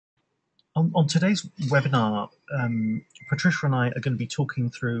On today's webinar, Patricia and I are going to be talking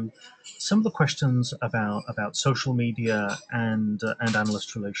through some of the questions about social media and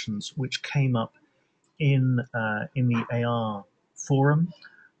analyst relations, which came up in the AR forum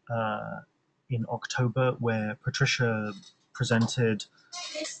in October, where Patricia presented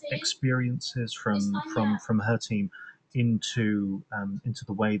experiences from her team into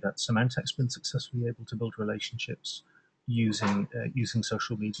the way that Symantec's been successfully able to build relationships using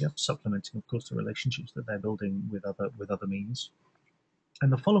social media, supplementing, of course, the relationships that they're building with other means.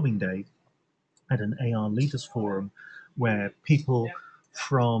 And the following day, at an AR leaders forum, where people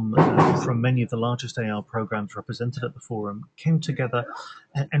from many of the largest AR programs represented at the forum came together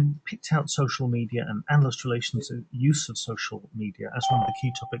and picked out social media and analyst relations use of social media as one of the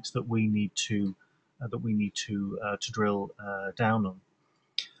key topics that we need to drill down on.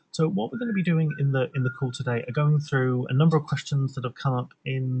 So what we're going to be doing in the call today are going through a number of questions that have come up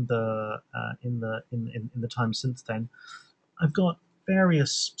in the time since then. I've got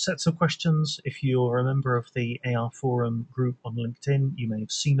various sets of questions. If you're a member of the AR Forum group on LinkedIn, you may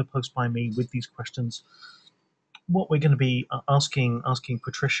have seen a post by me with these questions. What we're going to be asking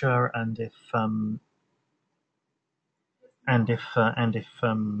Patricia, and if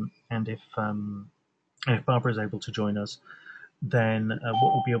Barbara is able to join us, then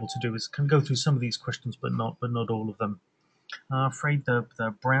what we'll be able to do is kind of go through some of these questions, but not all of them. I'm afraid the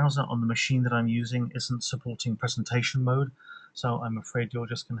browser on the machine that I'm using isn't supporting presentation mode, so I'm afraid you're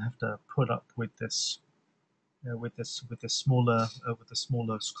just going to have to put up with this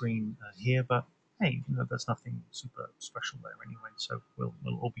smaller screen here. But hey, there's nothing super special there anyway, so we'll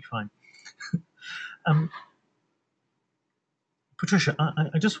all be fine. Patricia,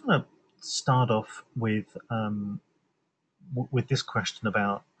 I just want to start off with this question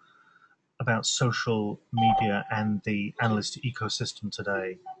about social media and the analyst ecosystem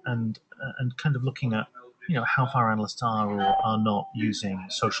today, and kind of looking at how far analysts are or are not using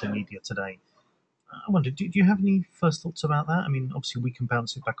social media today. I wonder, do you have any first thoughts about that? I mean, obviously we can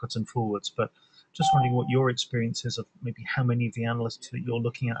bounce it backwards and forwards, but just wondering what your experience is of maybe how many of the analysts that you're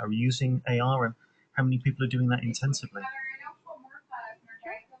looking at are using AR, and how many people are doing that intensively.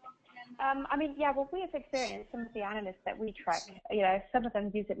 I mean, yeah, well, we have experienced some of the analysts that we track. Some of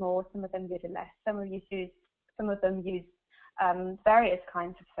them use it more, some of them use it less. Some of them use various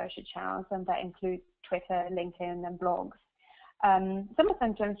kinds of social channels, and that includes Twitter, LinkedIn, and blogs. Some of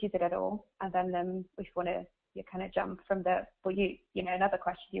them don't use it at all, and then if you want to kind of jump from another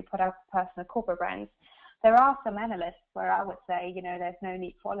question you put out, personal corporate brands. There are some analysts where I would say, there's no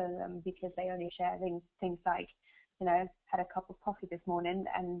need to follow them because they only share things like, had a cup of coffee this morning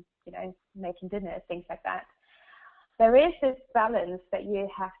and, making dinner, things like that. There is this balance that you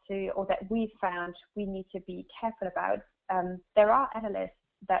have to, or that we found we need to be careful about. There are analysts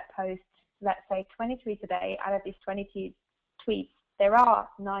that post, let's say, 20 tweets a day. Out of these 22 tweets, there are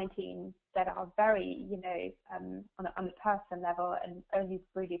 19 that are very, on a personal level and only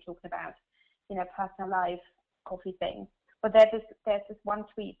really talking about, personal life, coffee thing. But there's this one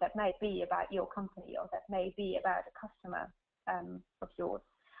tweet that may be about your company, or that may be about a customer of yours,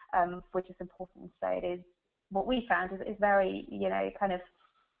 which is important. So it is, what we found is very,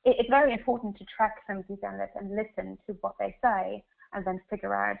 it's very important to track some of these analysts and listen to what they say, and then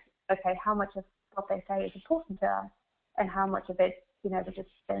figure out, okay, how much of what they say is important to us, and how much of it, we just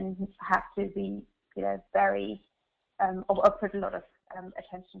then have to be, very, or put a lot of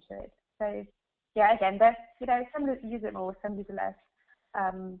attention to it. So, yeah, again, there's, some use it more, some use it less,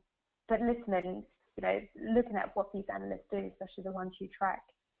 but listening, looking at what these analysts do, especially the ones you track,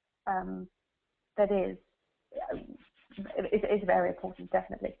 that is very important,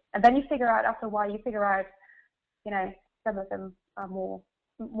 definitely. And then you figure out, after a while, some of them are more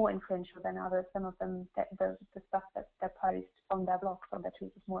influential than others. Some of them, the stuff that they post on their blogs, on their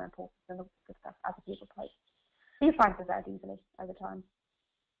tweets, is more important than the stuff other people post. You find this out easily over time,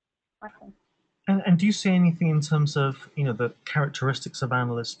 I think. And do you see anything in terms of the characteristics of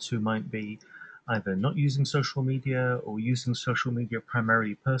analysts who might be either not using social media, or using social media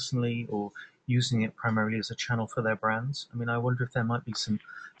primarily personally, or using it primarily as a channel for their brands? I mean, I wonder if there might be some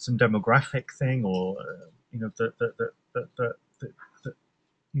demographic thing, or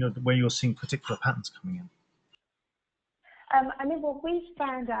where you're seeing particular patterns coming in. I mean, what we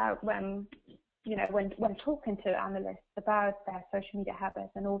found out when talking to analysts about their social media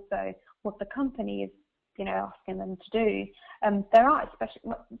habits, and also what the company is, asking them to do, there are,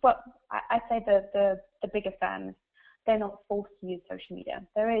 especially, I'd say the bigger firms, they're not forced to use social media.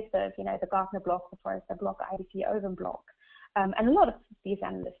 There is the Gartner block, the Forrester block, IDC Open block, and a lot of these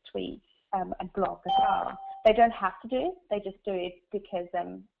analysts tweet and blog as well. They don't have to do it. They just do it because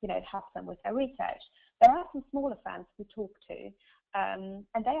it helps them with their research. There are some smaller firms we talk to, and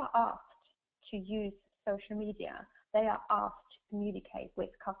they are asked to use social media. They are asked to communicate with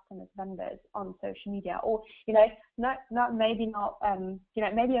customers, vendors on social media, or maybe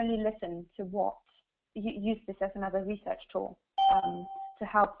only listen to what use this as another research tool to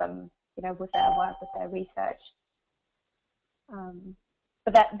help them, with their work, with their research.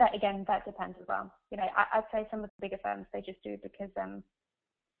 But that again, that depends as well. I'd say some of the bigger firms, they just do it because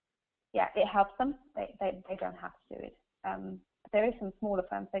it helps them. They don't have to do it. There is some smaller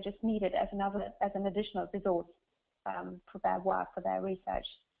firms, they just need it as an additional resource for their work, for their research.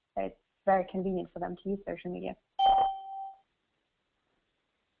 So it's very convenient for them to use social media.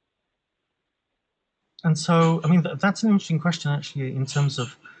 And so, I mean, that's an interesting question, actually, in terms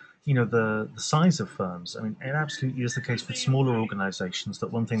of, the size of firms. I mean, it absolutely is the case with smaller organizations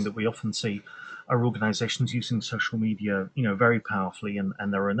that one thing that we often see are organizations using social media, very powerfully.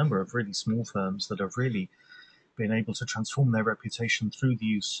 And there are a number of really small firms that have really been able to transform their reputation through the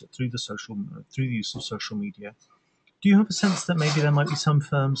use of social media. Do you have a sense that maybe there might be some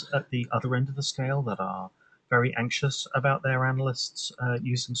firms at the other end of the scale that are very anxious about their analysts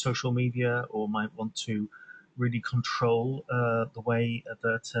using social media, or might want to really control the way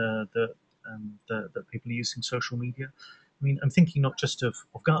that people are using social media? I mean, I'm thinking not just of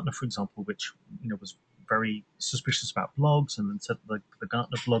Gartner, for example, which was very suspicious about blogs, and then said the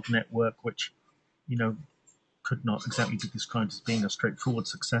Gartner blog network, which could not exactly be described as being a straightforward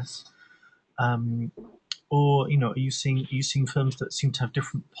success. Or are you seeing firms that seem to have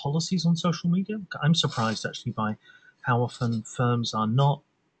different policies on social media? I'm surprised actually by how often firms are not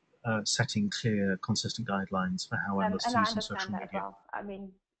setting clear, consistent guidelines for how analysts use social media. Well. I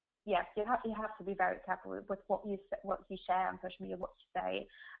mean, yes, you have to be very careful with what you share on social media, what you say.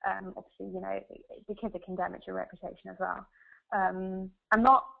 Obviously, because it can damage your reputation as well.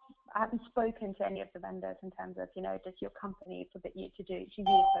 I haven't spoken to any of the vendors in terms of, does your company forbid you to use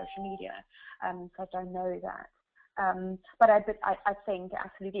social media? So I don't know that. But I think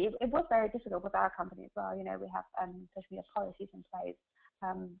absolutely it was very difficult with our company as well. We have social media policies in place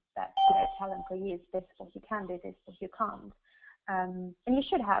that tell employees this is what you can do, this is what you can't. And you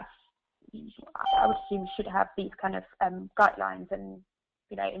should have, I would assume, you should have these kind of guidelines and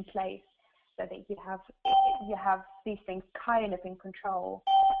in place, so that you have these things kind of in control,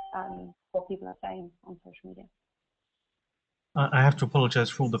 what people are saying on social media. I have to apologise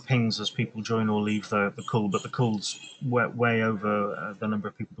for all the pings as people join or leave the call, but the call's way over the number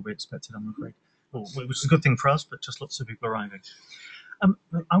of people that we expected, I'm afraid, which is a good thing for us, but just lots of people arriving.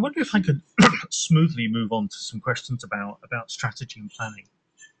 I wonder if I could smoothly move on to some questions about strategy and planning.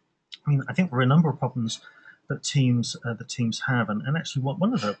 I mean, I think there are a number of problems that teams have, and actually,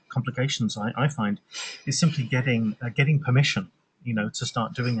 one of the complications I find is simply getting permission, to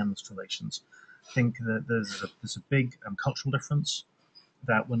start doing analyst relations. I think that there's a big cultural difference.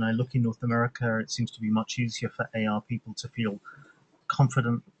 That when I look in North America, it seems to be much easier for AR people to feel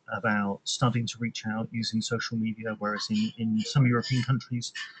confident about starting to reach out using social media, whereas in some European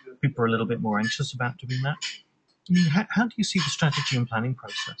countries, people are a little bit more anxious about doing that. I mean, how do you see the strategy and planning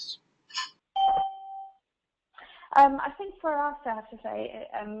process? I think for us, I have to say,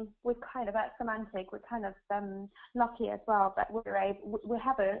 we're kind of at Symantec. We're kind of lucky as well that we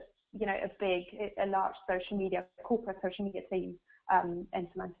have a large social media, corporate social media team in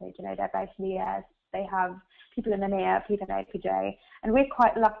Symantec. They're based in the US. They have people in EMEA, people in APJ, and we're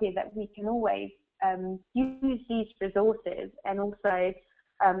quite lucky that we can always use these resources, and also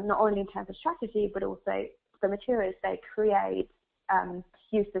not only in terms of strategy, but also the materials they create,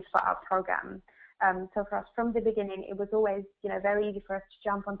 use this for our program. So for us, from the beginning, it was always, very easy for us to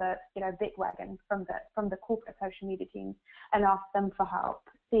jump on the, big wagon from the corporate social media teams and ask them for help.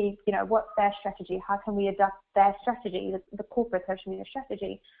 See, what's their strategy? How can we adapt their strategy, the corporate social media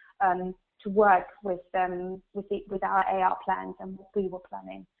strategy, to work with our AR plans and what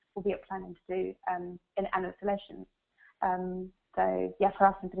we are planning to do in analyst relations. So yeah, for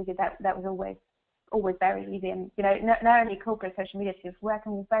us in particular, that was always very easy. And not only corporate social media teams,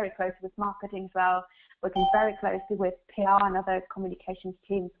 working very closely with marketing as well, working very closely with PR and other communications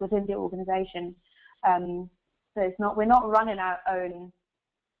teams within the organization. So we're not running our own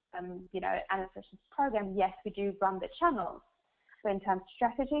analysis program. Yes, we do run the channels, but in terms of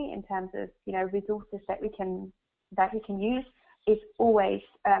strategy, in terms of resources that we can use, it's always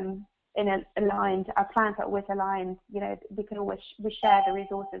aligned. Our plans are always aligned. We share the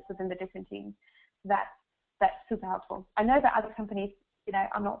resources within the different teams. That's super helpful. I know that other companies,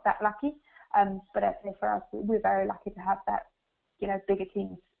 are not that lucky, but I say for us, we're very lucky to have that, bigger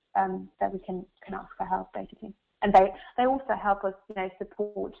teams that we can ask for help basically. And they also help us,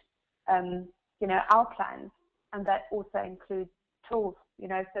 support, our plans, and that also includes tools,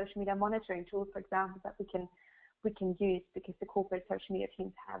 social media monitoring tools, for example, that we can use because the corporate social media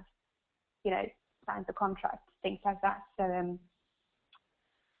teams have, signed the contract, things like that. So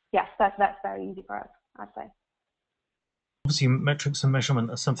yes, that's very easy for us, I'd say. Obviously, metrics and measurement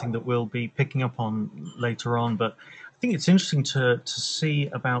are something that we'll be picking up on later on, but I think it's interesting to see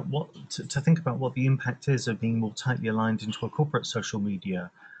about to think about what the impact is of being more tightly aligned into a corporate social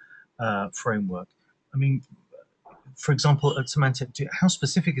media framework. I mean, for example, at Symantec, how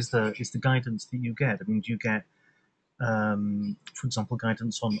specific is the guidance that you get? I mean, do you get, for example,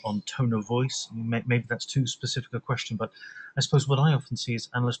 guidance on tone of voice? I mean, maybe that's too specific a question, but I suppose what I often see is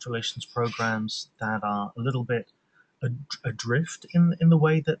analyst relations programs that are a little bit adrift in the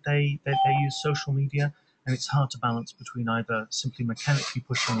way that they use social media, and it's hard to balance between either simply mechanically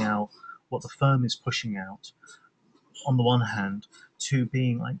pushing out what the firm is pushing out on the one hand, to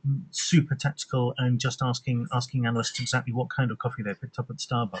being like super tactical and just asking analysts exactly what kind of coffee they picked up at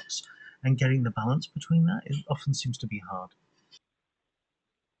Starbucks, and getting the balance between that, it often seems to be hard.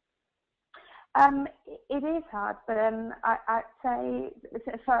 It is hard, but I'd say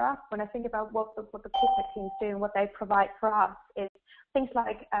for us, when I think about what the corporate teams do and what they provide for us, is things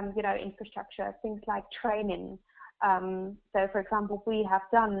like infrastructure, things like training. So, for example, we have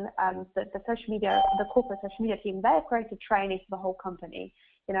done the corporate social media team. They have created training for the whole company.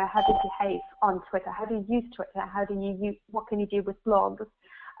 How to behave on Twitter, how to use Twitter, what can you do with blogs,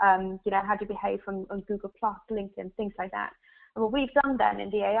 how to behave on Google Plus, LinkedIn, things like that. And what we've done then in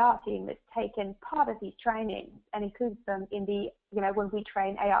the AR team is taken part of these trainings and included them in when we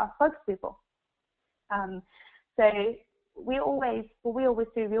train AR spokespeople. So we always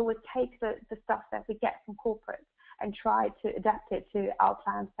take the stuff that we get from corporate and try to adapt it to our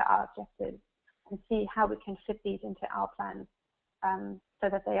plans, to our objectives, and see how we can fit these into our plans, so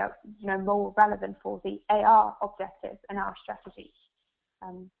that they are more relevant for the AR objectives and our strategies.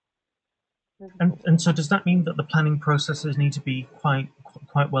 And so does that mean that the planning processes need to be quite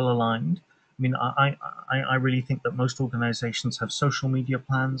well aligned? I mean, I really think that most organizations have social media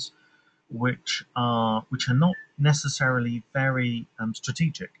plans which are not necessarily very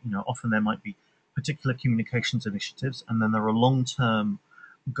strategic. Often there might be particular communications initiatives, and then there are long-term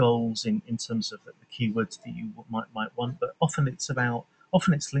goals in terms of the keywords that you might want. But often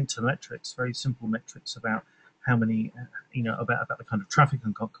it's linked to metrics, very simple metrics about how many, about the kind of traffic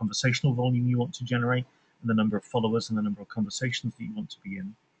and conversational volume you want to generate, and the number of followers and the number of conversations that you want to be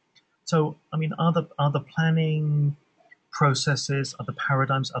in. So, I mean, are the planning processes, are the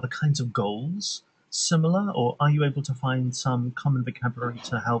paradigms, are the kinds of goals similar, or are you able to find some common vocabulary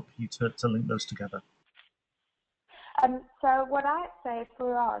to help you to link those together? So what I'd say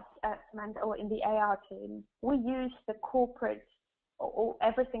for us at Symantec, or in the AR team, we use the corporate, or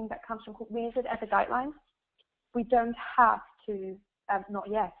everything that comes from corporate, we use it as a guideline. We don't have to, not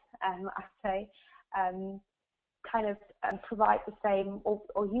yet, I'd say, provide the same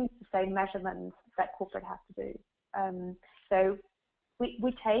or use the same measurements that corporate has to do. So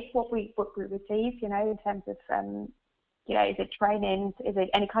we take what we receive, in terms of, is it training, is it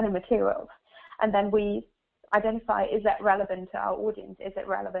any kind of materials, and then we identify, is that relevant to our audience, is it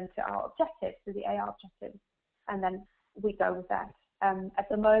relevant to our objectives, to the AR objectives, and then we go with that. At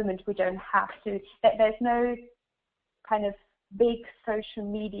the moment, we don't have to. There's no kind of big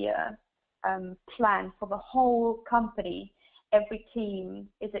social media plan for the whole company. Every team,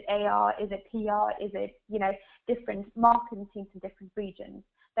 is it AR, is it PR, is it different marketing teams in different regions?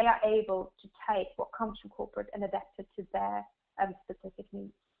 They are able to take what comes from corporate and adapt it to their specific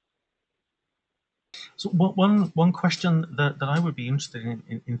needs. So one question that I would be interested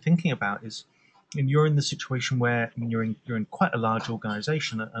in thinking about is, you're in the situation where you're in quite a large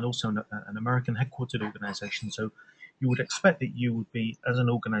organization, and also an American headquartered organization. So you would expect that you would be, as an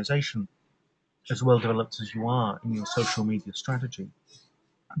organization, as well developed as you are in your social media strategy.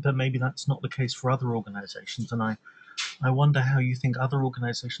 But maybe that's not the case for other organizations, and I wonder how you think other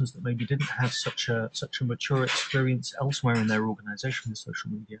organizations that maybe didn't have such a mature experience elsewhere in their organization with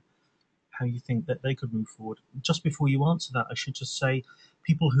social media, how you think that they could move forward. Just before you answer that, I should just say,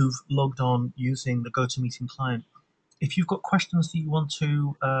 people who've logged on using the GoToMeeting client, if you've got questions that you want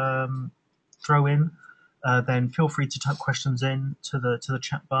to throw in, then feel free to type questions in to the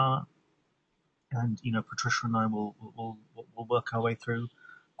chat bar, and Patricia and I will work our way through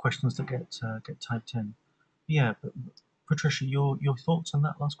questions that get typed in. Yeah, but Patricia, your thoughts on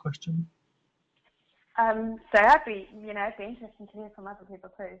that last question? So that'd be interesting to hear from other people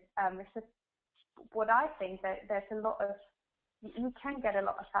too. It's just what I think, that there's a lot of you can get a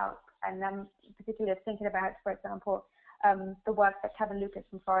lot of help, and particularly thinking about, for example, the work that Kevin Lucas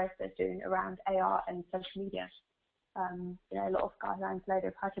from Forrester is doing around AR and social media. A lot of guidelines later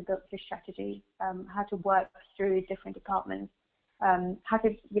of how to build your strategy, how to work through different departments, how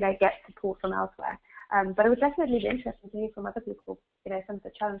to get support from elsewhere. But it would definitely be interesting to hear from other people, some of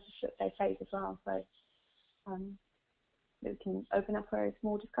the challenges that they face as well. So we can open up for a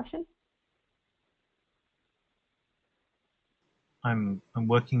small discussion. I'm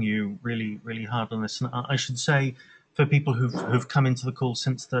working you really hard on this, and I should say, for people who've come into the call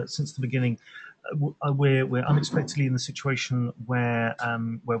since the beginning, we're unexpectedly in the situation where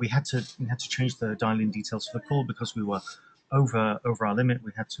we had to change the dial-in details for the call because we were over our limit.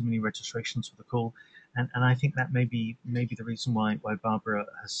 We had too many registrations for the call, and I think that may be the reason why Barbara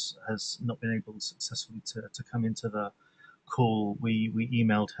has not been able successfully to come into the call. We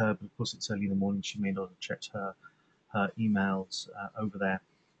emailed her, but of course it's early in the morning. She may not have checked her emails over there.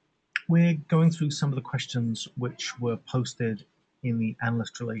 We're going through some of the questions which were posted in the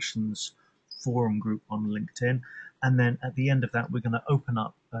Analyst Relations forum group on LinkedIn, and then at the end of that, we're going to open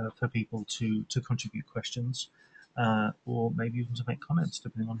up for people to contribute questions, or maybe even to make comments,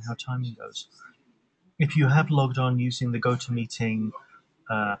 depending on how timing goes. If you have logged on using the GoToMeeting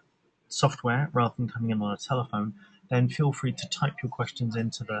software rather than coming in on a telephone, then feel free to type your questions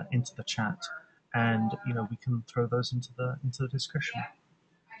into the chat, and we can throw those into the discussion.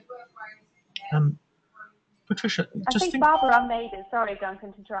 Patricia, I think Barbara made it. Sorry,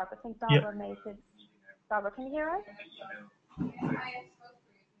 Duncan, to interrupt. I think Barbara made it. Barbara, can you hear us?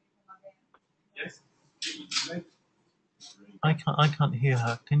 Yes. I can't hear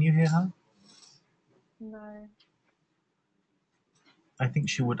her. Can you hear her? No. I think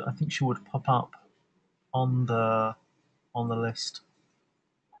she would pop up on the list.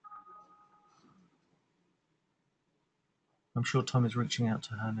 I'm sure Tom is reaching out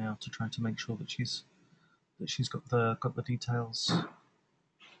to her now to try to make sure that she's got the details.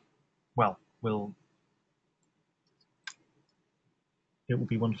 Well, it will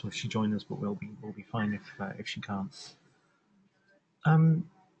be wonderful if she joins us, but we'll be fine if she can't.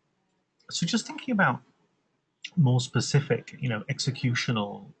 So just thinking about more specific,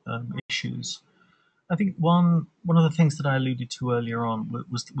 executional issues. I think one of the things that I alluded to earlier on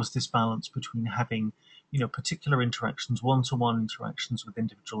was this balance between having, particular interactions, one-to-one interactions with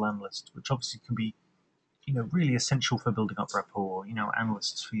individual analysts, which obviously can be, really essential for building up rapport.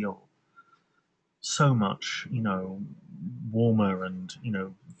 Analysts feel so much, warmer and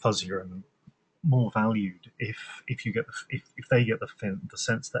fuzzier and more valued if you get if they get the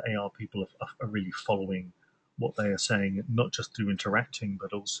sense that AR people are really following what they are saying, not just through interacting,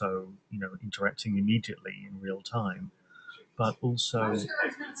 but also interacting immediately in real time, but also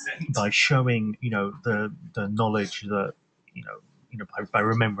by showing the knowledge that by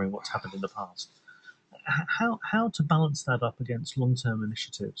remembering what's happened in the past. How to balance that up against long-term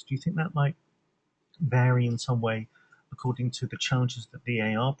initiatives? Do you think that might vary in some way according to the challenges that the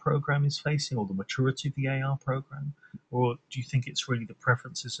AR program is facing or the maturity of the AR program? Or do you think it's really the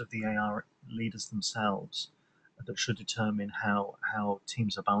preferences of the AR leaders themselves that should determine how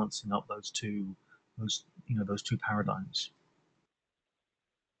teams are balancing up those two paradigms?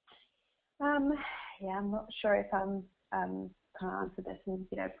 Yeah, I'm not sure if I'm can answer this, and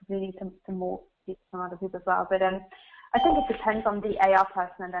probably need some more from other people as well. But I think it depends on the AR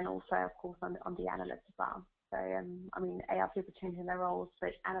person, and then also, of course, on the analyst as well. So AR people changing their roles,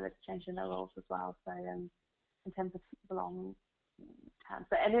 but analysts changing their roles as well. So in terms of long term,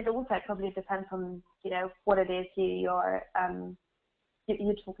 and it also probably depends on what it is you're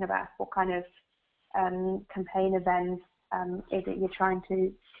talking about, what kind of campaign events is it you're trying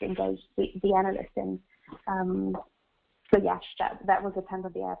to engage the analyst in. So yes, that will depend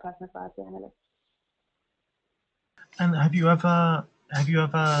on the AR person as well as the analyst. And have you ever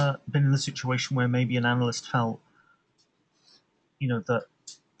been in the situation where maybe an analyst felt,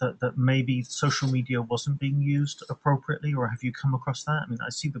 that maybe social media wasn't being used appropriately, or have you come across that? I mean, I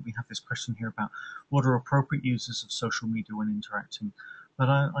see that we have this question here about what are appropriate uses of social media when interacting, but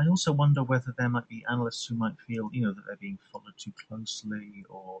I also wonder whether there might be analysts who might feel, that they're being followed too closely,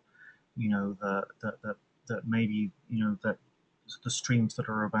 or, that maybe, that the streams that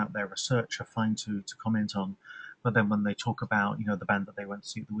are about their research are fine to comment on, but then when they talk about, the band that they went to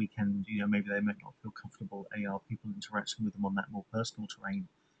see at the weekend, maybe they might not feel comfortable AR people interacting with them on that more personal terrain.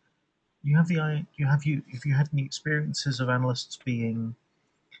 Have you had any experiences of analysts being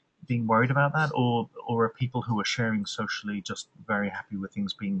worried about that, or are people who are sharing socially just very happy with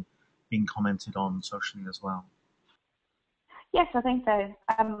things being commented on socially as well? Yes, I think so.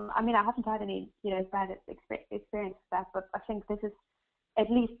 I mean, I haven't had any, bad experience with that, but I think this is at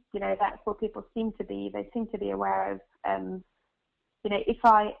least, that's what people seem to be. They seem to be aware of. If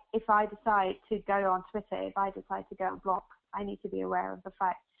I decide to go on Twitter, if I decide to go on blog, I need to be aware of the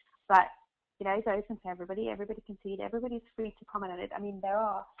fact that it's open to everybody. Everybody can see it. Everybody's free to comment on it. I mean, there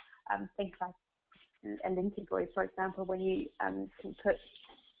are things like a linking group, for example, when you can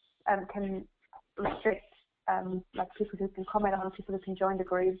restrict like people who can comment on, people who can join the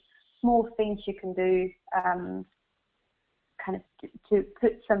group. Small things you can do, kind of to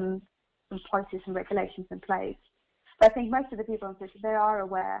put some policies and regulations in place. But I think most of the people on Twitter, they are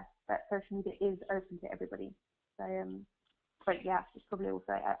aware that social media is open to everybody. So, but yeah, it's probably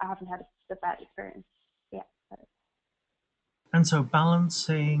also, I haven't had a bad experience. Yeah. And so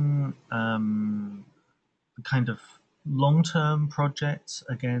balancing the kind of long-term projects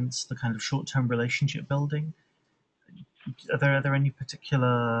against the kind of short-term relationship building, are there any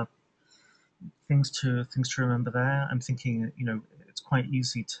particular things to remember there? I'm thinking, it's quite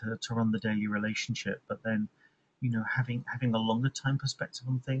easy to run the daily relationship, but then, having a longer time perspective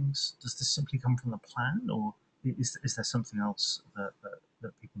on things, does this simply come from the plan, or is there something else that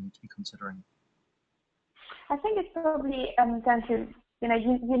people need to be considering? I think it's probably down to,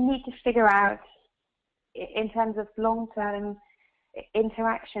 you need to figure out, in terms of long-term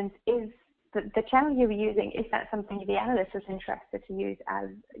interactions, is the channel you're using, is that something the analyst is interested to use as,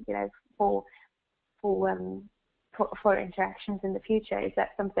 for interactions in the future? Is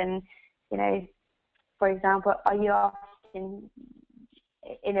that something, for example, are you asking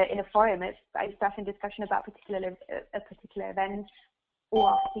in a forum, are you starting discussion about a particular event,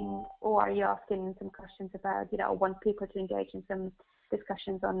 or are you asking some questions about, I want people to engage in some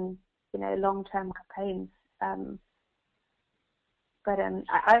discussions on, long-term campaigns? But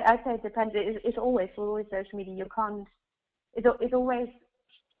I'd say it depends. It's always social media. You can't. It's always,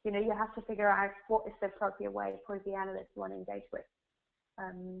 you have to figure out what is the appropriate way for the analyst you want to engage with.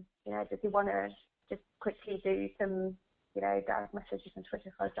 Does he want to just quickly do some, direct messages on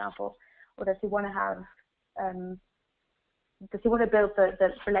Twitter, for example, or does he want to have, does he want to build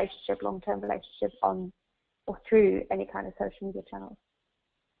the relationship, long-term relationship on or through any kind of social media channels?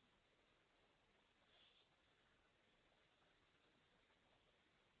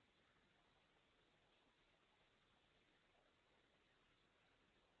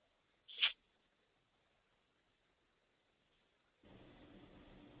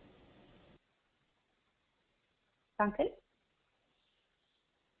 Duncan?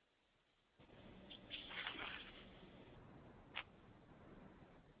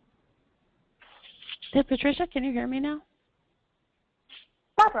 Hey, Patricia, can you hear me now?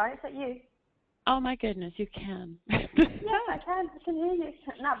 Barbara, is that you? Oh my goodness, you can. Yes, I can. I can hear you.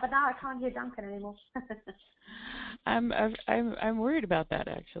 No, but now I can't hear Duncan anymore. I'm worried about that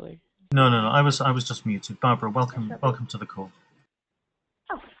actually. No. I was just muted. Barbara, welcome to the call.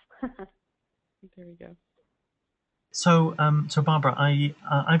 Oh. There we go. So Barbara,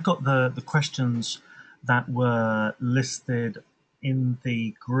 I've got the questions that were listed in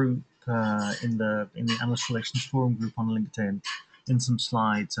the group in the Analyst Relations Forum group on LinkedIn in some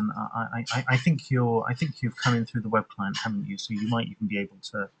slides, and I think you've come in through the web client, haven't you? So you might even be able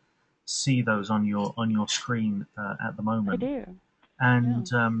to see those on your screen at the moment. I do. And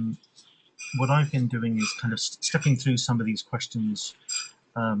what I've been doing is kind of stepping through some of these questions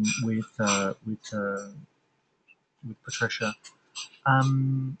with Patricia,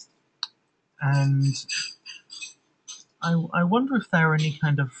 and I wonder if there are any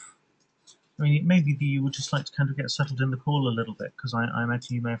kind of, I mean, maybe you would just like to kind of get settled in the call a little bit, because I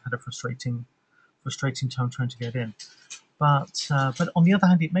imagine you may have had a frustrating time trying to get in. But on the other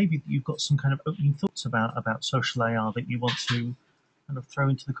hand, it may be that you've got some kind of opening thoughts about social AR that you want to kind of throw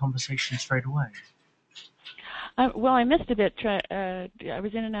into the conversation straight away. Well, I missed a bit. I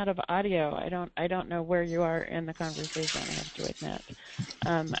was in and out of audio. I don't know where you are in the conversation, I have to admit.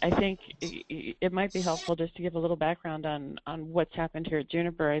 I think it might be helpful just to give a little background on what's happened here at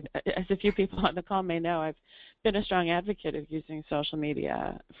Juniper. As a few people on the call may know, I've been a strong advocate of using social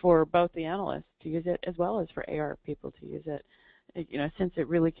media for both the analysts to use it as well as for AR people to use it, since it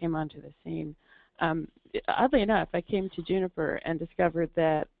really came onto the scene. Oddly enough, I came to Juniper and discovered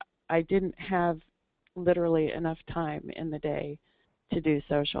that I didn't have literally enough time in the day to do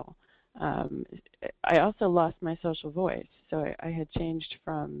social. I also lost my social voice, so I had changed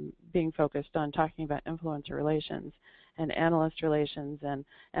from being focused on talking about influencer relations and analyst relations and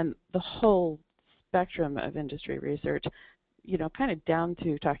the whole spectrum of industry research, kind of down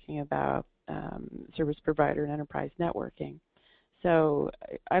to talking about service provider and enterprise networking. So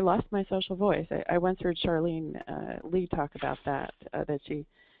I lost my social voice. I once heard Charlene Lee talk about that, that she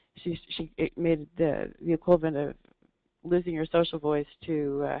it made the equivalent of losing your social voice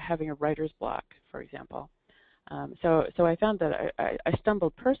to having a writer's block, for example. So I found that I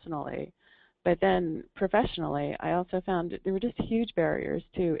stumbled personally, but then professionally, I also found there were just huge barriers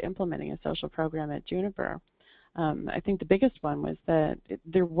to implementing a social program at Juniper. I think the biggest one was that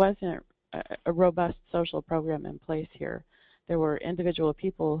there wasn't a robust social program in place here. There were individual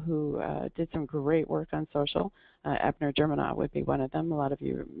people who did some great work on social. Abner Germanow would be one of them. A lot of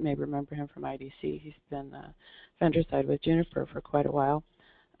you may remember him from IDC. He's been vendor side with Juniper for quite a while.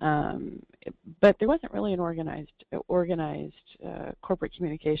 But there wasn't really an organized corporate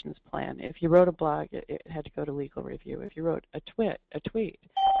communications plan. If you wrote a blog, it had to go to legal review. If you wrote a tweet,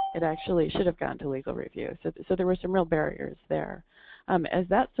 it actually should have gone to legal review. So there were some real barriers there. As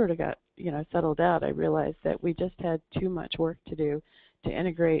that sort of got settled out, I realized that we just had too much work to do to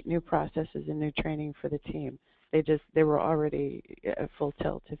integrate new processes and new training for the team. They were already at full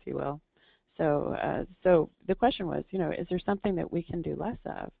tilt, if you will. So the question was, is there something that we can do less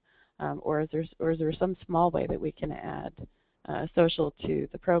of, or is there some small way that we can add social to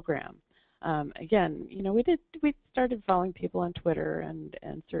the program? Again, we started following people on Twitter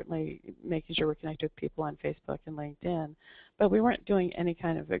and certainly making sure we're connected with people on Facebook and LinkedIn, but we weren't doing any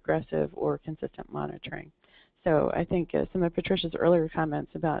kind of aggressive or consistent monitoring. So I think some of Patricia's earlier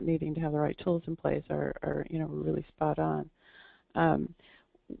comments about needing to have the right tools in place are really spot on.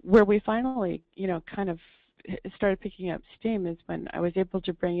 Where we finally, kind of started picking up steam is when I was able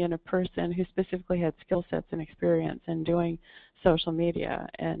to bring in a person who specifically had skill sets and experience in doing social media,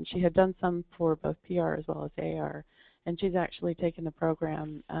 and she had done some for both PR as well as AR, and she's actually taken the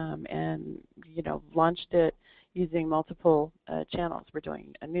program and launched it using multiple channels. We're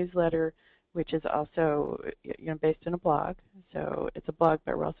doing a newsletter, which is also based in a blog, so it's a blog,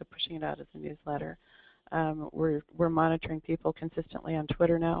 but we're also pushing it out as a newsletter. We're monitoring people consistently on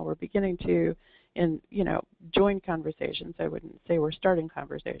Twitter now. We're beginning to join conversations. I wouldn't say we're starting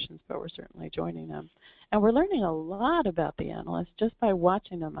conversations, but we're certainly joining them. And we're learning a lot about the analysts just by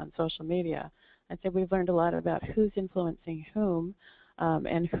watching them on social media. I'd say we've learned a lot about who's influencing whom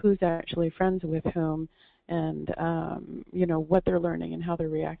and who's actually friends with whom, and what they're learning and how they're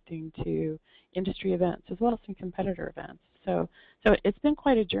reacting to industry events as well as some competitor events. So it's been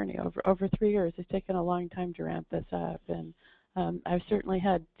quite a journey over 3 years. It's taken a long time to ramp this up, and I've certainly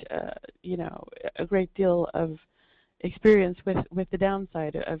had a great deal of experience with the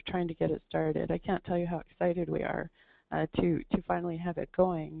downside of trying to get it started. I can't tell you how excited we are to finally have it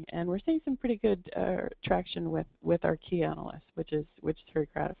going, and we're seeing some pretty good traction with our key analysts, which is very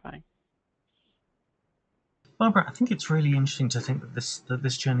gratifying. Barbara, I think it's really interesting to think that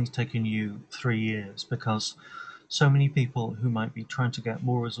this journey's taken you 3 years, because so many people who might be trying to get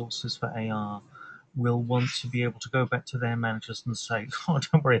more resources for AR will want to be able to go back to their managers and say, "Oh,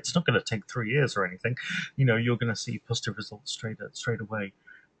 don't worry, it's not going to take 3 years or anything. You're going to see positive results straight away."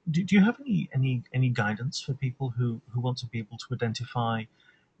 Do you have any guidance for people who want to be able to identify,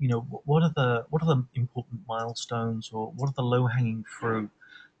 what are the important milestones, or what are the low-hanging fruit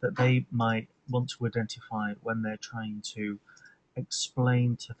that they might want to identify when they're trying to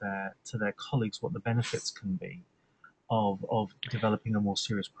explain to their colleagues what the benefits can be of developing a more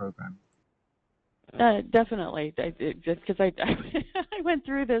serious program? Definitely, just because I went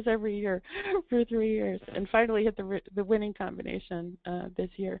through this every year for 3 years, and finally hit the winning combination this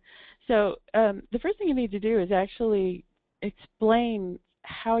year. So the first thing you need to do is actually explain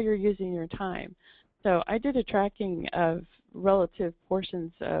how you're using your time. So I did a tracking of relative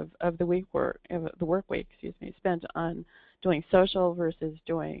portions of the work week, spent on doing social versus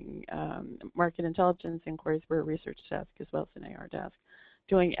doing market intelligence inquiries. We're a research desk as well as an AR desk,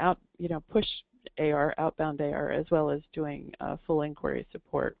 doing push AR, outbound AR, as well as doing full inquiry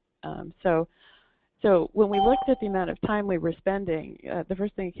support. So when we looked at the amount of time we were spending, the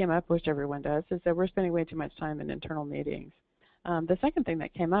first thing that came up, which everyone does, is that we're spending way too much time in internal meetings. The second thing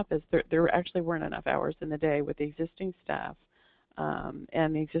that came up is there actually weren't enough hours in the day with the existing staff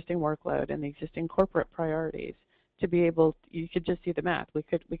and the existing workload and the existing corporate priorities to be able. You could just see the math. We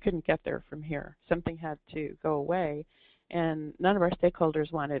couldn't get there from here. Something had to go away, and none of our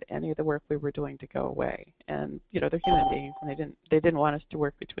stakeholders wanted any of the work we were doing to go away. And they're human beings, and they didn't want us to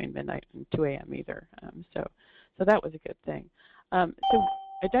work between midnight and 2 a.m. either. So that was a good thing. So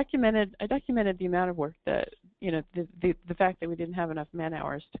I documented the amount of work that the fact that we didn't have enough man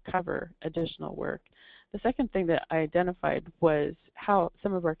hours to cover additional work. The second thing that I identified was how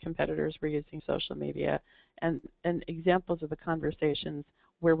some of our competitors were using social media and examples of the conversations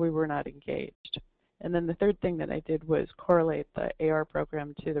where we were not engaged. And then the third thing that I did was correlate the AR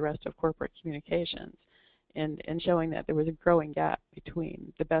program to the rest of corporate communications, and showing that there was a growing gap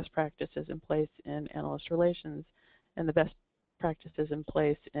between the best practices in place in analyst relations and the best practices in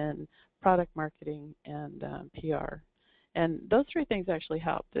place in product marketing and PR. And those three things actually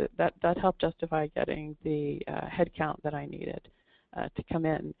helped. That helped justify getting the headcount that I needed to come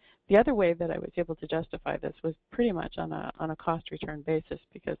in. The other way that I was able to justify this was pretty much on a cost return basis,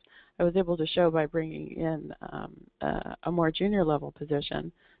 because I was able to show by bringing in a more junior level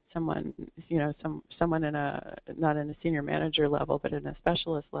position, someone someone in not in a senior manager level but in a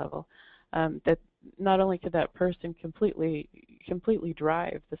specialist level, that not only could that person completely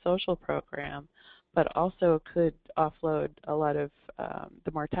drive the social program, but also could offload a lot of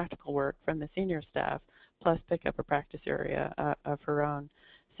the more tactical work from the senior staff, plus pick up a practice area of her own.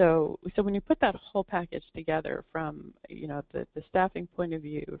 So when you put that whole package together, from the staffing point of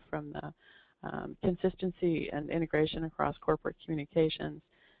view, from the consistency and integration across corporate communications,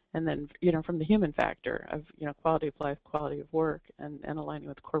 and then from the human factor of quality of life, quality of work, and aligning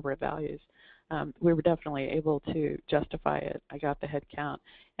with corporate values, we were definitely able to justify it. I got the head count,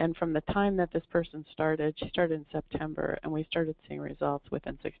 and from the time that this person started, she started in September, and we started seeing results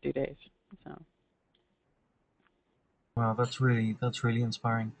within 60 days. So. Wow, that's really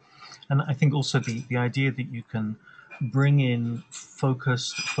inspiring, and I think also the idea that you can bring in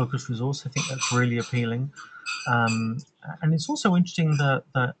focused resource, I think that's really appealing, and it's also interesting that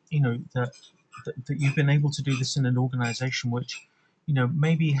you've been able to do this in an organization which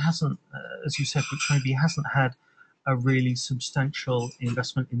maybe hasn't, as you said, which maybe hasn't had a really substantial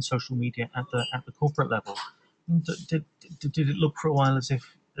investment in social media at the corporate level. Did it look for a while as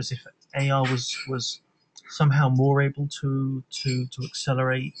if AR was somehow more able to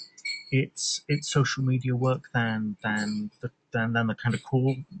accelerate its social media work than the kind of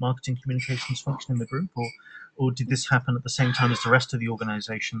core marketing communications function in the group, or did this happen at the same time as the rest of the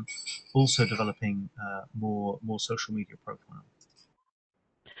organization also developing more social media profile?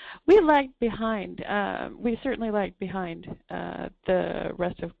 We lagged behind. We certainly lagged behind the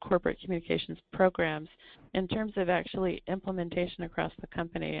rest of corporate communications programs in terms of actually implementation across the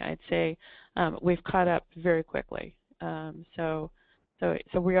company. I'd say we've caught up very quickly. So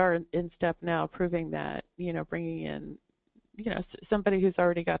we are in step now, proving that bringing in somebody who's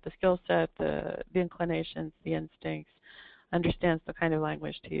already got the skill set, the inclinations, the instincts, understands the kind of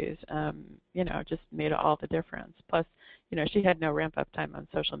language to use, just made all the difference. Plus, she had no ramp-up time on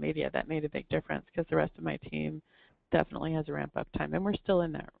social media. That made a big difference, because the rest of my team definitely has a ramp-up time, and we're still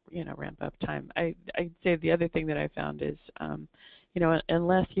in that, ramp-up time. I'd say the other thing that I found is,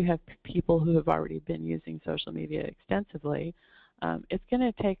 unless you have people who have already been using social media extensively, it's going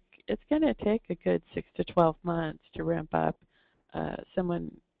to take a good 6 to 12 months to ramp up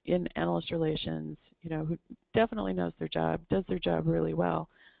someone in analyst relations, who definitely knows their job, does their job really well,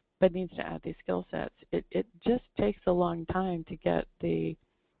 but needs to add these skill sets. It just takes a long time to get the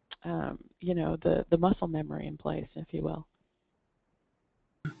muscle memory in place, if you will.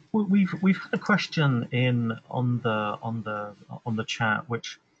 We've had a question in on the chat,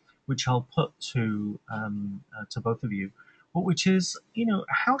 which I'll put to both of you, which is,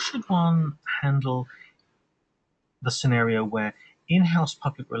 how should one handle the scenario where in-house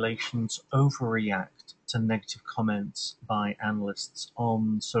public relations overreact to negative comments by analysts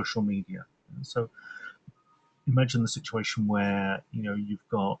on social media? So imagine the situation where you've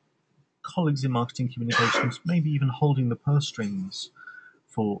got colleagues in marketing communications, maybe even holding the purse strings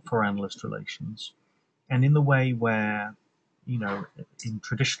for analyst relations, and in the way where in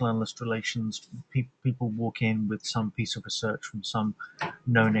traditional analyst relations, people walk in with some piece of research from some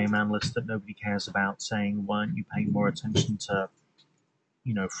no-name analyst that nobody cares about, saying, "Why aren't you paying more attention to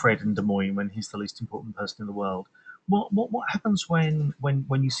Fred in Des Moines when he's the least important person in the world?" What happens when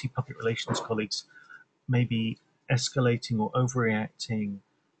you see public relations colleagues maybe escalating or overreacting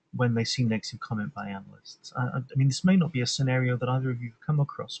when they see negative comment by analysts? I mean, this may not be a scenario that either of you have come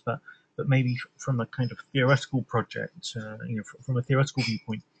across, but maybe from a kind of theoretical project, from a theoretical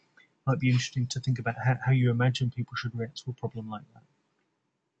viewpoint, it might be interesting to think about how you imagine people should react to a problem like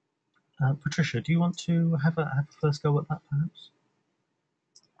that. Patricia, do you want to have a first go at that, perhaps?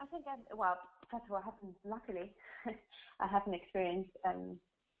 I think, first of all, luckily, I haven't experienced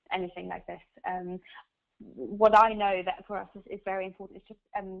anything like this. What I know that for us is very important is just,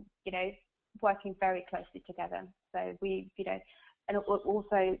 working very closely together. So we, and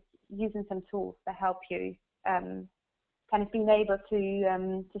also using some tools to help you, kind of being able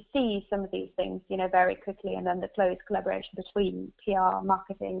to see some of these things, very quickly, and then the close collaboration between PR,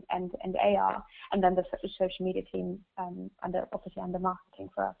 marketing, and AR, and then the social media team, obviously under marketing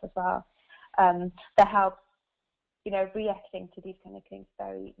for us as well. that helps, reacting to these kind of things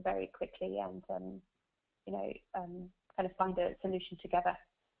very, very quickly and, kind of find a solution together,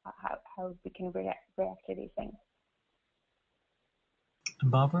 how we can react to these things. And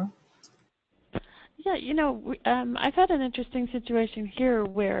Barbara? Yeah, I've had an interesting situation here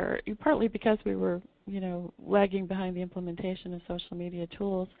where, partly because we were, lagging behind the implementation of social media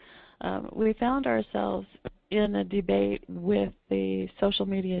tools, we found ourselves in a debate with the social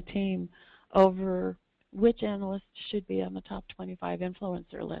media team over which analysts should be on the top 25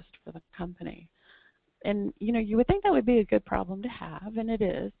 influencer list for the company. And, you would think that would be a good problem to have, and it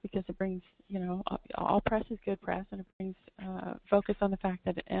is, because it brings, all press is good press, and it brings focus on the fact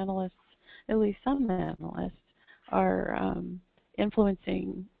that analysts, at least some analysts, are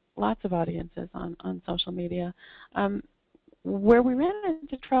influencing lots of audiences on social media. Where we ran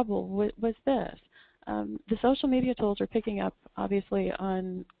into trouble was this. The social media tools are picking up, obviously,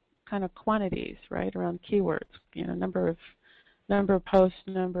 on kind of quantities, right, around keywords, number of posts,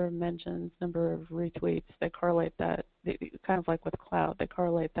 number of mentions, number of retweets. They correlate that, kind of like with cloud, they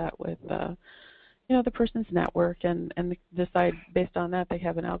correlate that with the person's network, and decide based on that they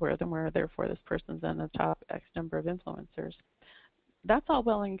have an algorithm where therefore this person's in the top X number of influencers. That's all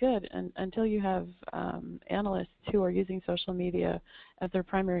well and good until you have analysts who are using social media as their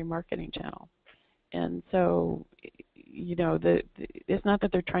primary marketing channel. And so, it's not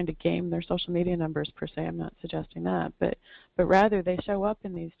that they're trying to game their social media numbers per se. I'm not suggesting that, but rather they show up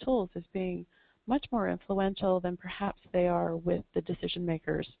in these tools as being much more influential than perhaps they are with the decision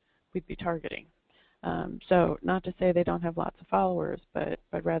makers we'd be targeting. So not to say they don't have lots of followers, but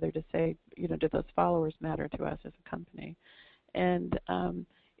rather to say, do those followers matter to us as a company? And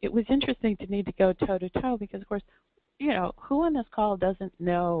it was interesting to need to go toe-to-toe because, of course, who on this call doesn't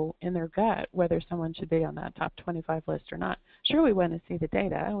know in their gut whether someone should be on that top 25 list or not? Sure, we want to see the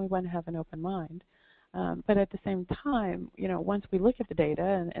data and we want to have an open mind. But at the same time, once we look at the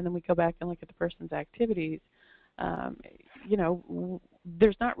data and then we go back and look at the person's activities,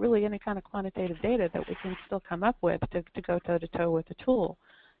 there's not really any kind of quantitative data that we can still come up with to go toe-to-toe with the tool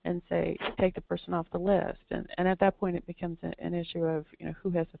and say, take the person off the list. And at that point, it becomes an issue of,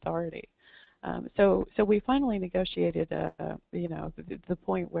 who has authority. So we finally negotiated, the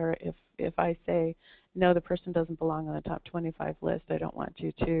point where if I say, no, the person doesn't belong on the top 25 list, I don't want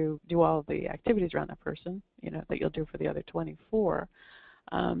you to do all of the activities around that person, that you'll do for the other 24,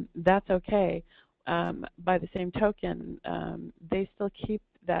 that's okay. By the same token, they still keep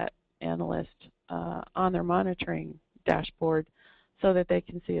that analyst on their monitoring dashboard so that they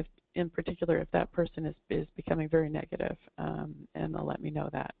can see if, in particular, if that person is becoming very negative, and they'll let me know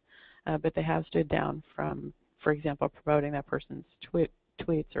that. But they have stood down from, for example, promoting that person's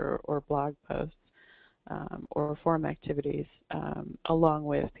tweets or blog posts or forum activities, along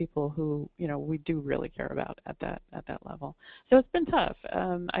with people who we do really care about at that level. So it's been tough.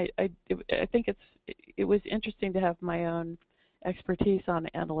 I think it was interesting to have my own expertise on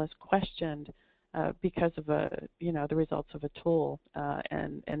analysts questioned because of the results of a tool,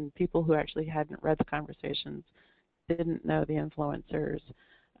 and people who actually hadn't read the conversations, didn't know the influencers,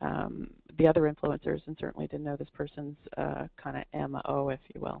 the other influencers, and certainly didn't know this person's kind of MO, if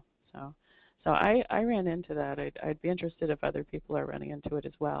you will. So I ran into that. I'd be interested if other people are running into it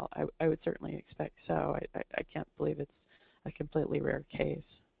as well. I would certainly expect so. I can't believe it's a completely rare case.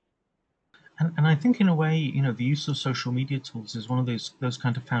 And I think in a way, the use of social media tools is one of those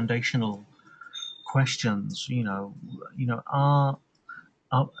kind of foundational questions.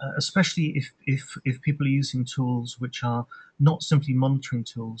 Especially if people are using tools which are not simply monitoring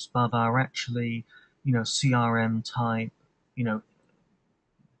tools, but are actually, CRM type,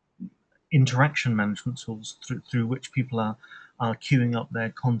 interaction management tools through which people are queuing up their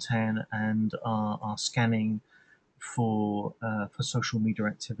content and are scanning for social media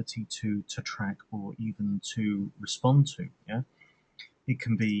activity to track or even to respond to. Yeah, it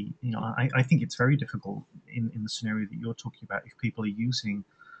can be. I think it's very difficult in the scenario that you're talking about if people are using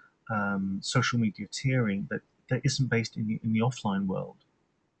social media tiering that isn't based in the offline world.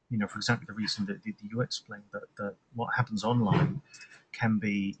 For exactly the reason that you explained, that what happens online can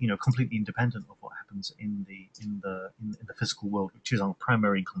be, completely independent of what happens in the physical world, which is our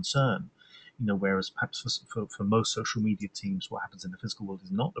primary concern. Whereas perhaps for most social media teams, what happens in the physical world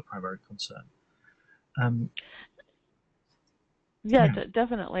is not the primary concern.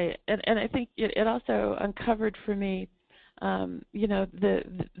 Definitely, and I think it also uncovered for me,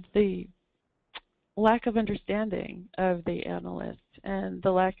 the lack of understanding of the analyst and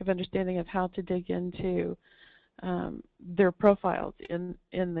the lack of understanding of how to dig into their profiles in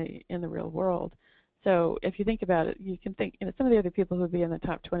the real world. So if you think about it, you can think, some of the other people who would be in the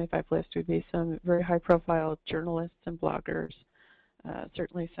top 25 list would be some very high-profile journalists and bloggers,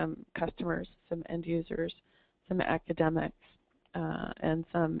 certainly some customers, some end users, some academics, and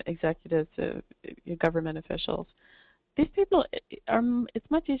some executives, government officials. These people it's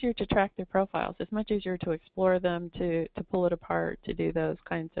much easier to track their profiles. It's much easier to explore them, to pull it apart, to do those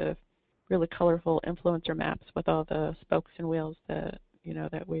kinds of really colorful influencer maps with all the spokes and wheels that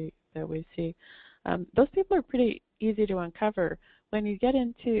we see. Those people are pretty easy to uncover. When you get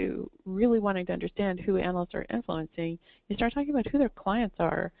into really wanting to understand who analysts are influencing, you start talking about who their clients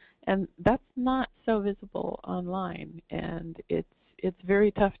are, and that's not so visible online. And it's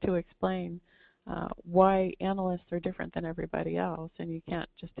very tough to explain why analysts are different than everybody else, and you can't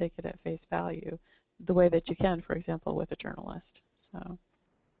just take it at face value the way that you can, for example, with a journalist. So.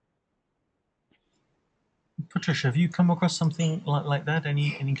 Patricia, have you come across something like that?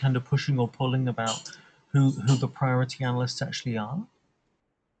 Any kind of pushing or pulling about who the priority analysts actually are?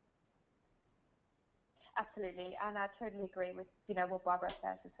 Absolutely, and I totally agree with what Barbara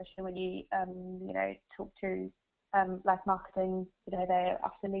says, especially when you talk to live marketing. They're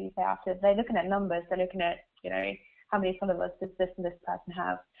looking at numbers. They're looking at how many followers does this and this person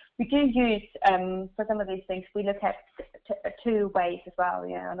have. We do use for some of these things. We look at two ways as well.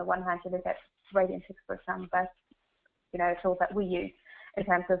 On the one hand, you look at Radian 6, for example, that's a tool that we use in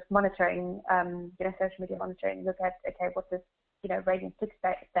terms of monitoring, social media monitoring. Look at what does Radian 6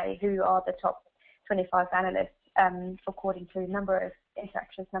 say? Who are the top 25 analysts according to number of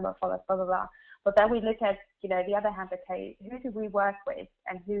interactions, number of followers, blah blah blah. But then we look at the other hand. Okay, who do we work with,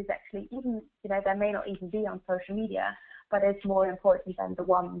 and who's actually even they may not even be on social media, but it's more important than the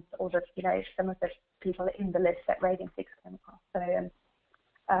ones or the some of the people in the list that Radian 6 came across. So.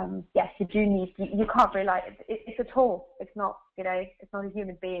 Yes, you do need. You can't rely. It's a tool. It's not. It's not a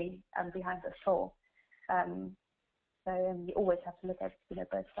human being behind this tool. So you always have to look at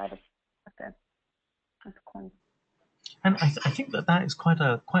both sides of the coin. And I think that is quite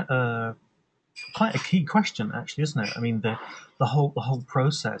a key question, actually, isn't it? I mean, the whole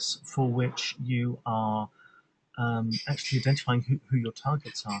process for which you are actually identifying who your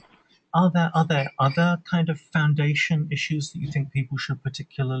targets are. Are there other kind of foundation issues that you think people should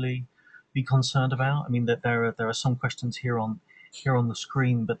particularly be concerned about? I mean, that there are some questions here on the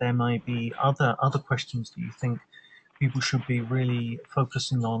screen, but there might be other questions that you think people should be really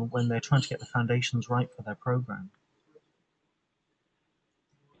focusing on when they're trying to get the foundations right for their program.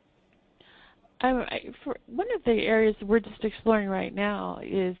 For one of the areas we're just exploring right now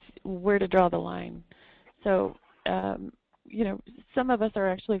is where to draw the line. So, some of us are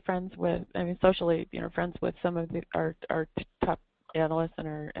actually friends with, socially, friends with some of our top analysts and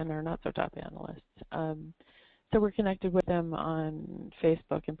our not so top analysts. So we're connected with them on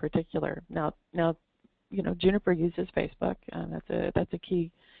Facebook in particular. Now, Juniper uses Facebook, and that's a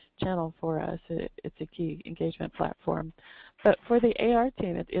key channel for us. It's a key engagement platform. But for the AR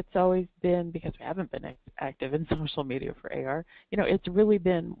team, it's always been, because we haven't been active in social media for AR, it's really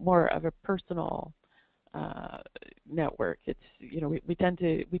been more of a personal network. It's we tend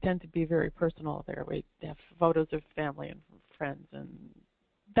to be very personal there. We have photos of family and friends and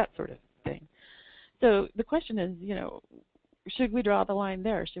that sort of thing. So the question is, should we draw the line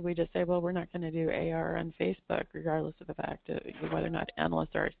there? Should we just say, well, we're not going to do AR on Facebook, regardless of the fact of whether or not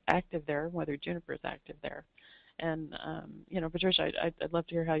analysts are active there, whether Juniper is active there? And Patricia, I'd love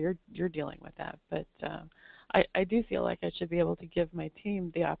to hear how you're dealing with that. But I do feel like I should be able to give my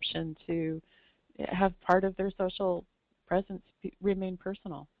team the option to have part of their social presence remain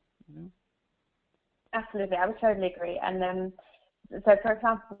personal. Absolutely, I would totally agree. And so, for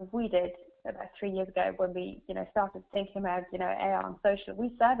example, we did about 3 years ago when we, started thinking about, AR on social.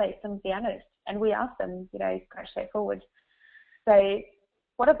 We surveyed some of the analysts and we asked them, quite straightforward. So,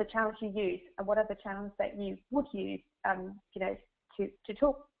 what are the channels you use, and what are the channels that you would use, to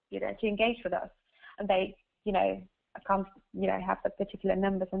talk, to engage with us? And they, I can't, have the particular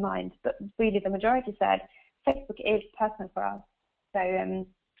numbers in mind, but really the majority said Facebook is personal for us. So,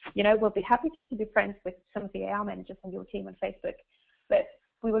 we'll be happy to be friends with some of the AR managers on your team on Facebook, but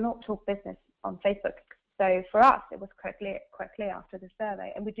we will not talk business on Facebook. So for us, it was quite clear after the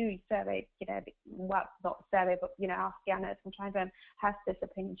survey, and we do survey, well, not survey, but ask the analysts and try to has this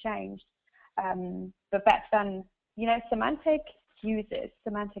opinion changed. But back then, Symantec,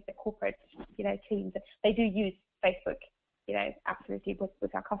 the corporate, teams, they do use Facebook, absolutely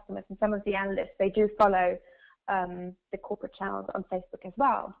with our customers. And some of the analysts, they do follow the corporate channels on Facebook as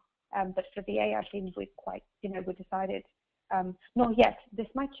well. But for the AR team, we decided not yet. This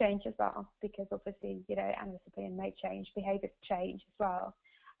might change as well, because obviously, analyst opinion may change, behaviors change as well.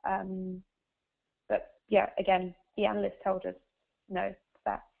 But yeah, again, the analyst told us, no,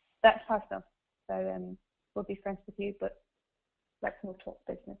 that's personal. So we'll be friends with you, but let's more talk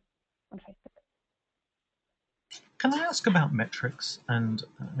business on Facebook. Can I ask about metrics? And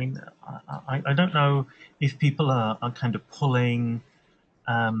I mean, I don't know if people are kind of pulling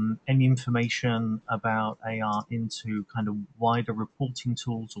any information about AR into kind of wider reporting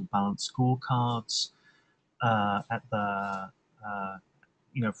tools or balanced scorecards at the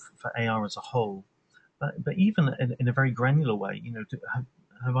for AR as a whole. But even in a very granular way, do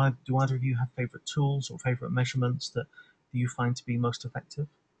either of you have favorite tools or favorite measurements that you find to be most effective?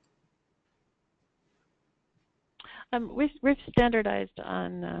 We've standardized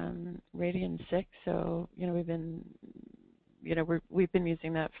on Radian 6, so we've been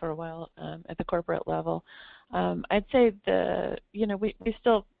using that for a while at the corporate level. I'd say we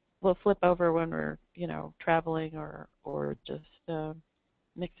still will flip over when we're traveling or just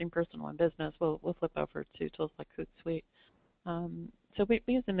mixing personal and business. We'll flip over to tools like Hootsuite. So we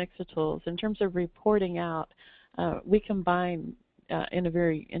use a mix of tools. In terms of reporting out, we combine in a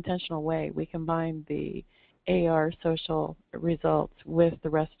very intentional way. We combine the AR social results with the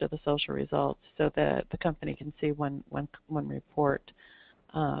rest of the social results so that the company can see one report.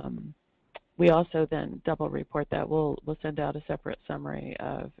 We also then double report that. We'll send out a separate summary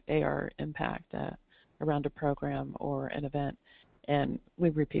of AR impact around a program or an event, and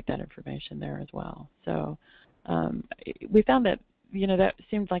we repeat that information there as well. So we found that that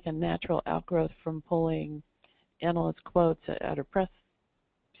seemed like a natural outgrowth from pulling analyst quotes out of press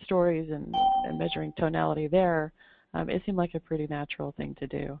stories and measuring tonality there. It seemed like a pretty natural thing to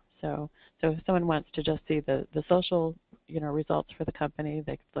do. So if someone wants to just see the social results for the company,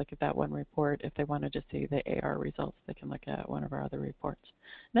 they could look at that one report. If they wanted to see the AR results, they can look at one of our other reports.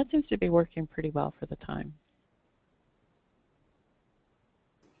 And that seems to be working pretty well for the time.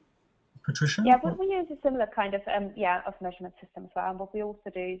 Patricia? Yeah, we use a similar kind of measurement system as well. And what we also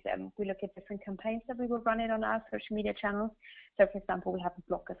do is we look at different campaigns that we will run in on our social media channels. So, for example, we have a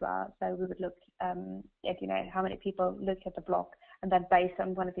blog as well. So we would look at how many people look at the blog, and then based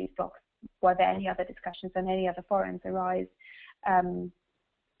on one of these blogs, were there any other discussions and any other forums arise? In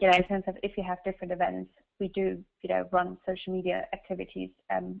terms of if you have different events, we do run social media activities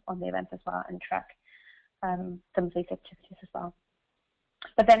on the events as well and track some of these activities as well.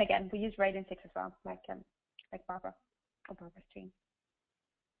 But then again, we use Radian 6 as well, like Barbara or Barbara's team.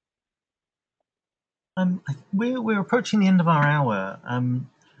 We're approaching the end of our hour.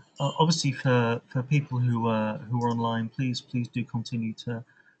 Obviously, for people who are online, please do continue to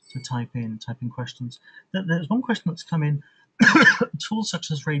type in questions. There's one question that's come in. Tools such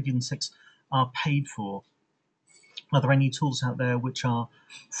as Radian 6 are paid for. Are there any tools out there which are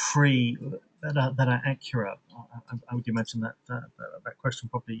free that are accurate? I would imagine that question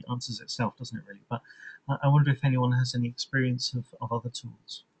probably answers itself, doesn't it, really? But I wonder if anyone has any experience of other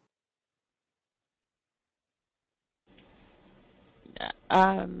tools.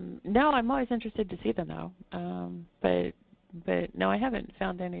 No, I'm always interested to see them, though. But no, I haven't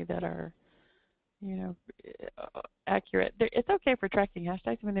found any that are, accurate. It's okay for tracking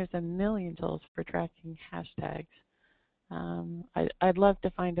hashtags. I mean, there's a million tools for tracking hashtags. I'd love to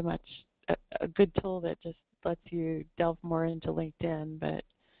find a good tool that just lets you delve more into LinkedIn, but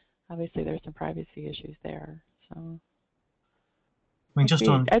obviously there's some privacy issues there. So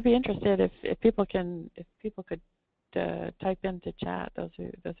I'd be interested if people could type into chat, those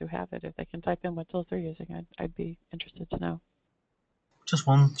who have it, if they can type in what tools they're using. I'd be interested to know. Just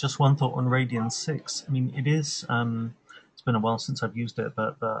one thought on Radian 6. I mean, it is. It's been a while since I've used it,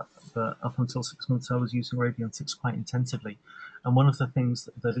 but up until 6 months, I was using Radian 6 quite intensively. And one of the things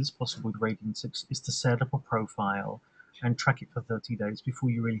that is possible with Radian 6 is to set up a profile and track it for 30 days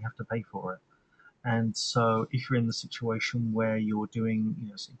before you really have to pay for it. And so if you're in the situation where you're doing,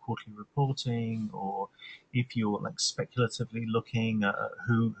 say, quarterly reporting, or if you're like speculatively looking at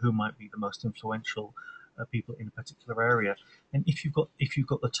who might be the most influential people in a particular area, and if you've got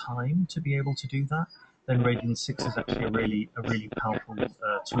the time to be able to do that, then Radian 6 is actually a really powerful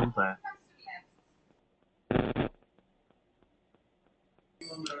tool there.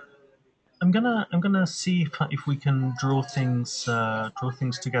 I'm gonna see if we can draw things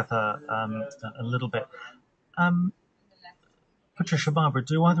together a little bit. Patricia, Barbara,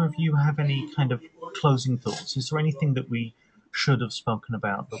 do either of you have any kind of closing thoughts? Is there anything that we should have spoken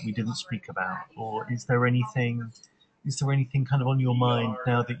about that we didn't speak about, or is there anything kind of on your mind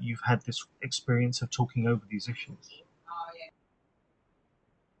now that you've had this experience of talking over these issues?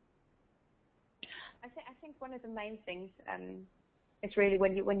 I think one of the main things is really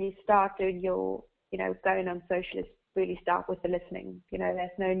when you start doing your going on social, is really start with the listening.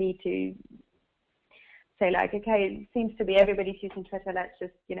 There's no need to say like, okay, it seems to be everybody's using Twitter. Let's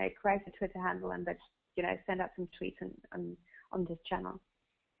just, create a Twitter handle and let's, send out some tweets on this channel.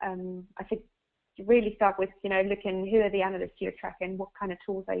 I think you really start with, looking who are the analysts you're tracking, what kind of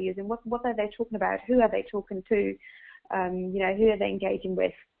tools they're using, what are they talking about, who are they talking to, who are they engaging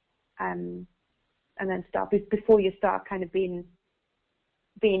with, and then start before you start kind of being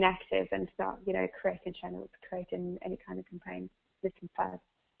active and start, creating channels, creating any kind of campaign. Listen first.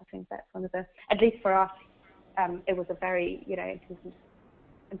 I think that's one of the, at least for us, it was a very,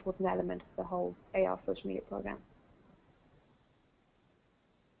 important element of the whole AR social media program.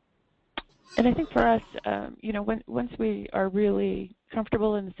 And I think for us, once we are really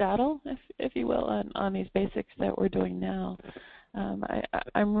comfortable in the saddle, if you will, on these basics that we're doing now,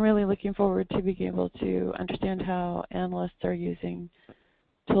 I'm really looking forward to being able to understand how analysts are using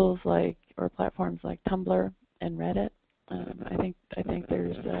tools like, or platforms like Tumblr and Reddit. I think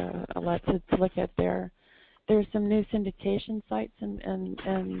there's a lot to look at there. There's some new syndication sites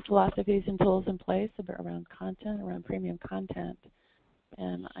and philosophies and tools in place around content, around premium content.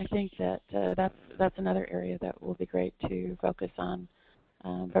 And I think that that's another area that will be great to focus on.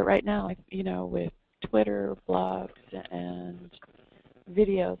 But right now, with Twitter, blogs, and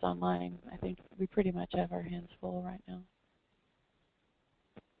videos online, I think we pretty much have our hands full right now.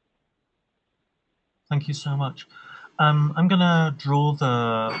 Thank you so much. I'm going to draw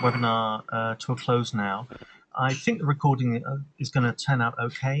the webinar to a close now. I think the recording is going to turn out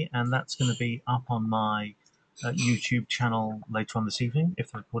okay, and that's going to be up on my YouTube channel later on this evening,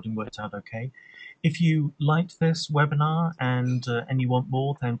 if the recording works out okay. If you liked this webinar and you want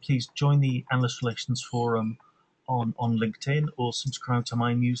more, then please join the Analyst Relations Forum on LinkedIn, or subscribe to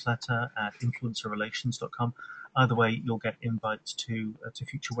my newsletter at influencerrelations.com. Either way, you'll get invites to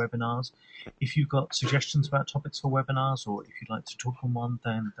future webinars. If you've got suggestions about topics for webinars, or if you'd like to talk on one,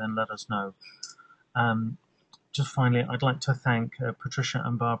 then let us know. Just finally, I'd like to thank Patricia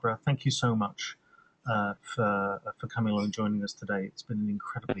and Barbara. Thank you so much for coming along and joining us today. It's been an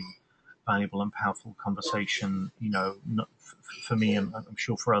incredibly valuable and powerful conversation, not for me, and I'm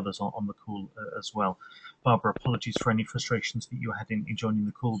sure for others on the call as well. Barbara, apologies for any frustrations that you had in joining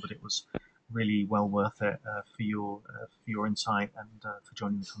the call, but it was really well worth it for your insight and for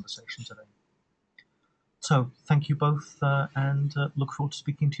joining the conversation today. So thank you both, and look forward to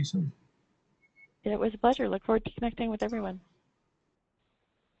speaking to you soon. It was a pleasure. Look forward to connecting with everyone.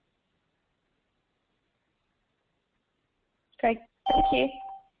 Great. Thank you.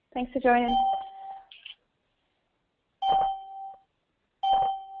 Thanks for joining.